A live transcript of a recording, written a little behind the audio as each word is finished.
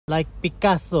like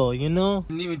Picasso, you know? You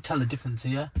can even tell the difference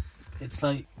here. It's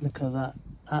like, look at that,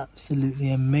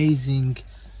 absolutely amazing.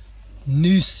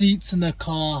 New seats in the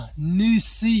car, new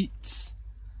seats.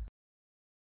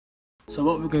 So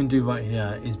what we're going to do right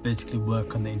here is basically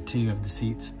work on the interior of the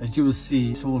seats. As you will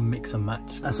see, it's all mix and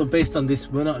match. And so based on this,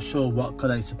 we're not sure what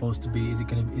colour it's supposed to be. Is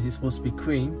it supposed to be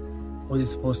cream? Or is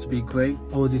it supposed to be grey?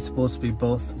 Or is it supposed to be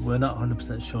both? We're not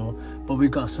 100% sure, but we've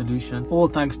got a solution. All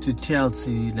thanks to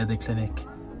TLC Leather Clinic.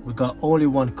 We've got only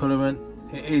one colourant.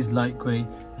 It is light grey.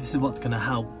 This is what's going to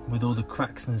help with all the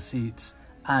cracks in the seats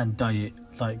and dye it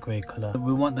light grey colour.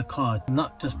 We want the car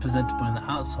not just presentable in the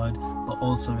outside but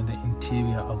also in the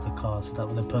interior of the car, so that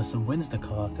when the person wins the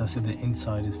car they'll see the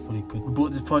inside is fully good. We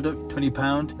bought this product,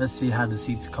 £20. Let's see how the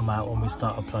seats come out when we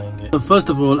start applying it. So first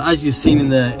of all, as you've seen in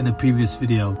the previous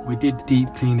video, we did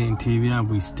deep clean the interior.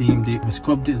 We steamed it, we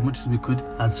scrubbed it as much as we could,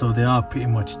 and so they are pretty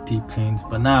much deep cleaned.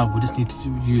 But now we just need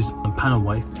to use a panel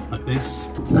wipe like this,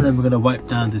 and then we're going to wipe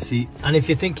down the seats. And if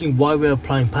you're thinking why we're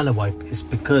applying panel wipe, it's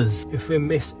because if we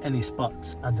miss any spots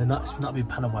and they're not being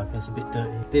panel wiped, it's a bit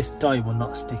dirty, this dye will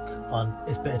not stick on.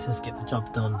 It's better to just get the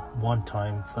job done one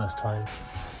time, first time.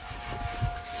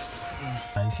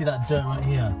 You see that dirt right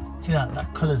here? See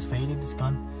that colour's faded, it's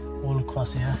gone all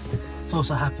across here. It's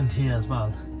also happened here as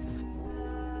well.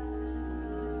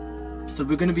 So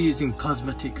we're going to be using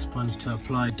cosmetic sponge to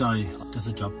apply dye. Does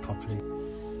the job properly.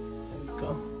 There we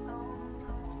go.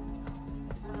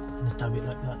 Just dab it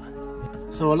like that.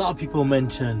 So a lot of people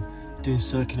mention doing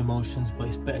circular motions, but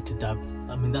it's better to dab.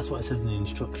 I mean, that's what it says in the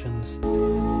instructions.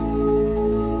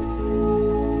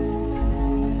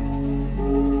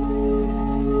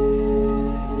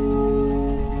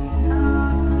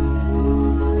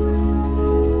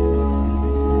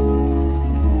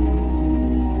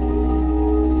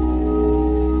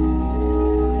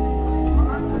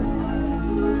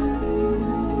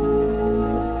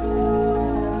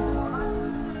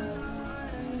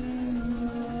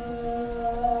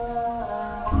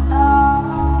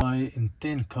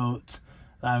 Thin coats,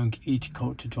 allowing each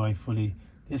coat to dry fully.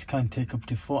 This can take up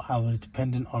to 4 hours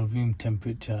depending on room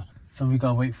temperature. So we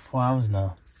gotta wait for 4 hours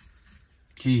now.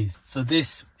 Jeez. So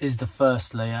this is the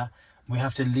first layer. We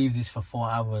have to leave this for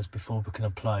 4 hours before we can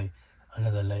apply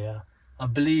another layer. I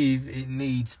believe it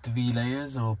needs 3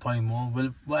 layers or probably more.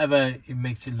 Well, whatever it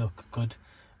makes it look good.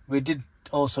 We did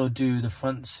also do the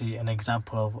front seat, an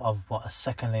example of what a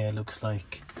second layer looks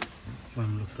like. What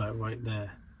it looks like right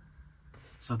there.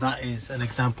 So that is an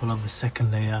example of the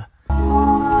second layer.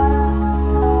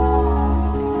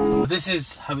 This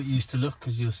is how it used to look,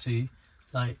 as you'll see.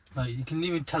 Like you can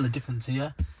even tell the difference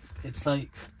here. It's like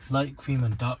light cream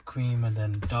and dark cream, and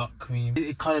then dark cream.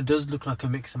 It kind of does look like a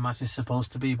mix and match. It's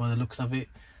supposed to be by the looks of it,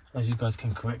 as you guys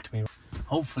can correct me.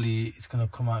 Hopefully it's gonna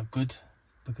come out good,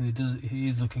 because it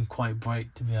is looking quite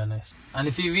bright, to be honest. And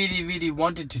if you really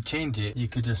wanted to change it, you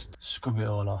could just scrub it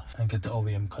all off and get the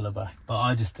OEM colour back. But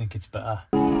I just think it's better.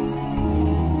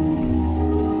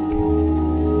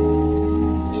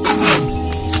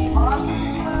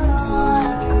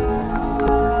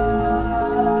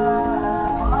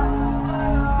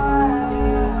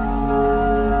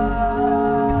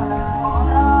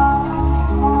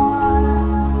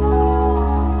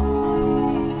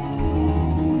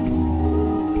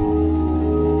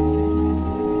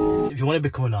 If you want to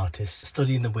become an artist,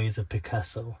 study in the ways of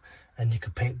Picasso and you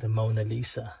could paint the Mona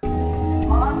Lisa.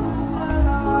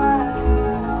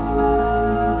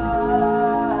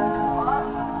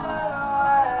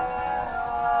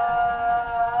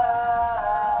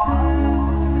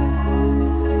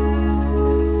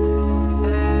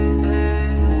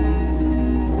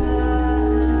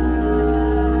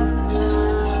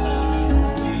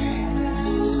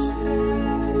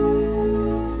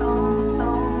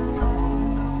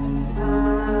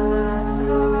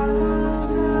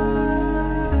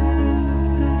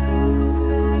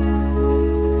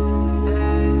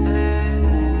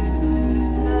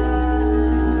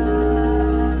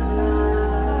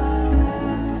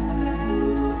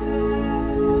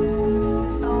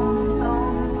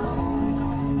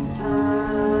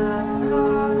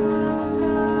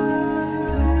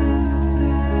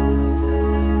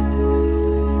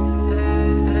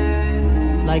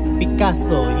 Like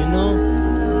Picasso, you know?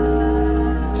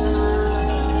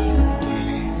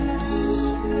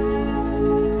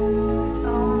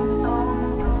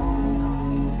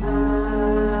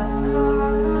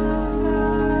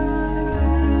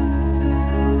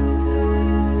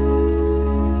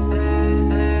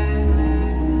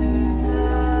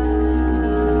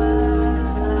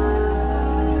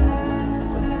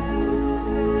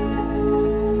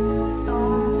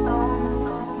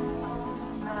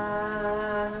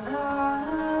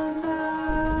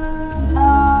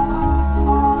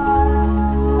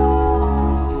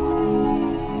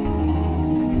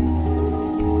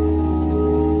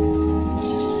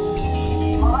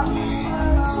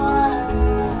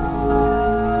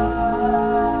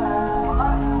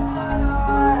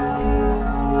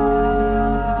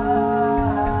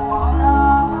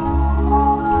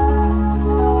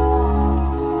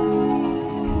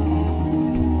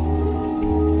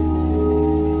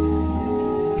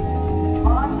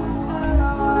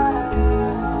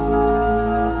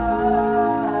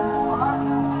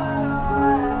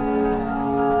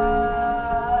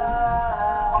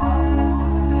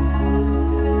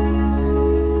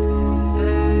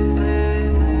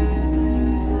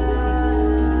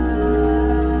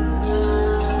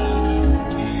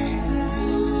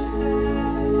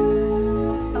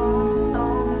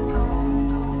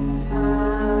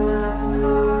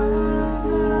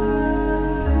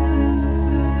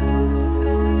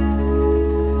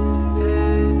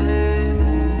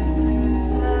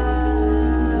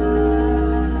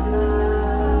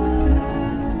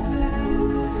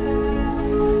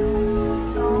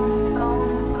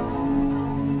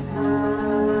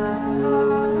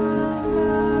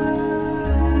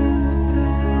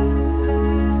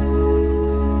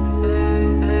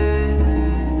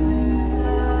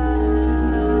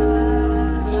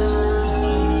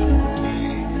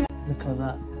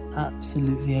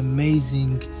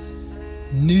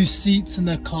 New seats in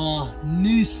the car,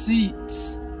 new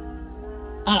seats.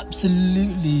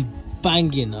 Absolutely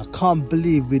banging. I can't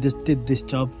believe we just did this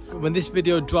job. When this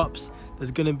video drops,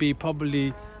 there's gonna be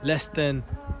probably less than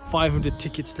 500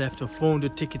 tickets left or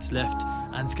 400 tickets left,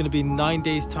 and it's gonna be 9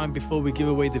 days time before we give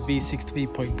away the V6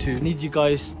 3.2. I need you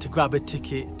guys to grab a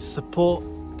ticket to support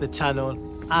the channel,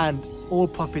 and all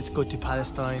profits go to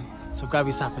Palestine, so grab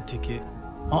yourself a ticket.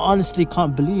 I honestly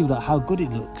can't believe that how good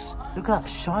it looks. Look at that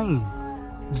shine.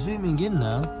 Zooming in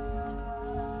now,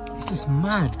 it's just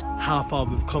mad how far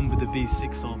we've come with the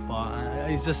V6 so far.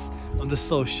 I'm just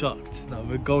so shocked that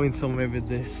we're going somewhere with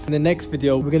this. In the next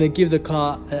video, we're gonna give the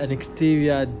car an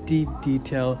exterior deep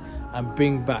detail and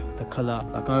bring back the color.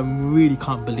 Like, I really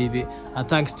can't believe it. And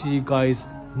thanks to you guys,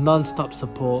 non-stop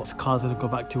support, this car's gonna go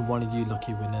back to one of you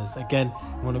lucky winners. Again,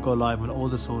 I'm gonna go live on all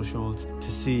the socials to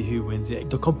see who wins it.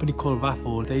 The company called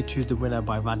Raffle, they choose the winner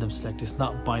by random select. It's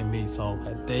not by me, so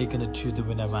they're gonna choose the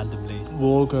winner randomly. We're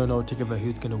all gonna know together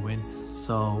who's gonna win.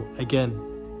 So again,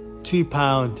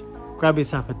 £2, grab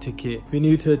yourself a ticket. If you're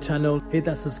new to the channel, hit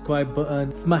that subscribe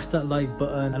button, smash that like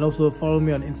button, and also follow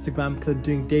me on Instagram because I'm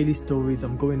doing daily stories.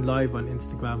 I'm going live on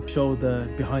Instagram, show the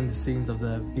behind the scenes of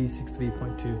the V6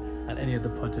 3.2 and any other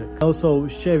projects. Also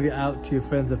share it out to your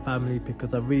friends and family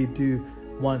because I really do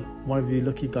want one of you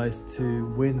lucky guys to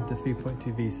win the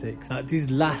 3.2 V6.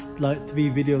 These last like 3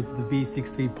 videos of the V6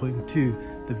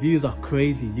 3.2, the views are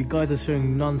crazy. You guys are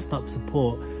showing non-stop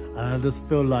support, and I just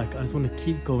feel like I just want to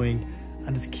keep going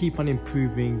and just keep on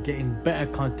improving, getting better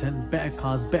content, better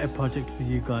cars, better projects for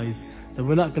you guys. So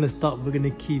we're not going to stop, we're going to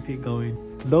keep it going.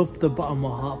 Love from the bottom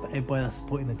of my heart for everybody that's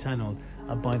supporting the channel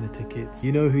and buying the tickets.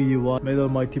 You know who you are. May the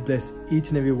Almighty bless each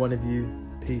and every one of you.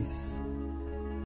 Peace.